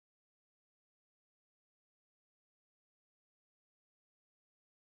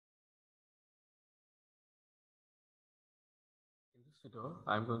Video,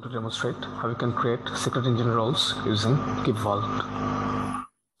 I'm going to demonstrate how you can create SecretEngine roles using KubeVault.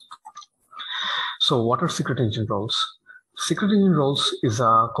 So what are SecretEngine roles? SecretEngine roles is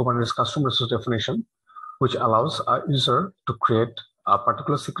a Kubernetes custom resource definition which allows a user to create a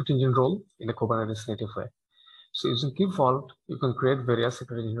particular SecretEngine role in a Kubernetes native way. So using KubeVault, you can create various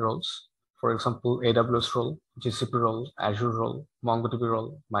SecretEngine roles. For example, AWSRole, GCPRole, AzureRole,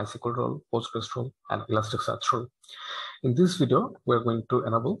 MongoDBRole, MySQLRole, PostgresRole, and ElasticsearchRole. In this video, we're going to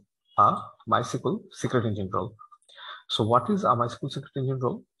enable a MySQL SecretEngine role. So what is a MySQL SecretEngine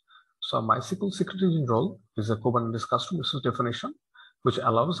role? So a MySQL SecretEngine role is a Kubernetes custom resource definition which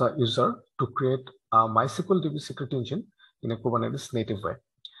allows a user to create a MySQL DB SecretEngine in a Kubernetes native way.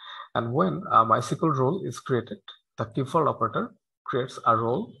 And when a MySQL role is created, the KubeVault operator creates a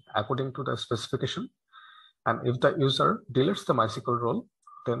role according to the specification. And if the user deletes the MySQL role,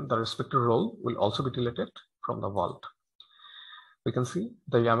 then the respective role will also be deleted from the vault. We can see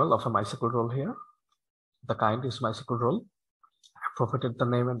the YAML of a MySQL role here. The kind is MySQL role. I provided the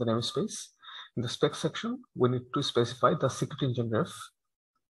name and the namespace. In the spec section, we need to specify the SecretEngine ref.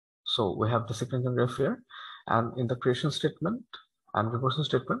 So we have the SecretEngine ref here. And in the creation statement and reversion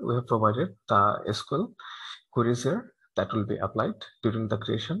statement, we have provided the SQL queries here that will be applied during the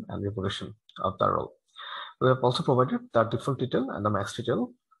creation and revolution of the role. We have also provided the default detail and the max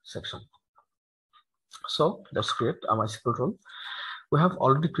detail section. So let's create a MySQL role. We have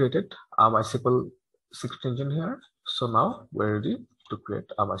already created a MySQL SecretEngine here. So now we're ready to create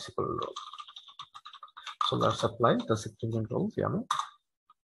a MySQL role. So let's apply the SecretEngine role YAML.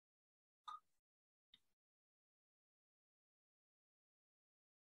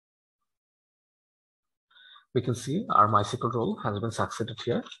 We can see our MySQL role has been succeeded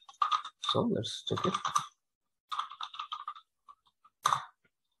here. So let's check it.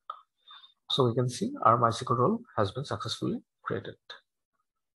 So we can see our MySQL role has been successfully created.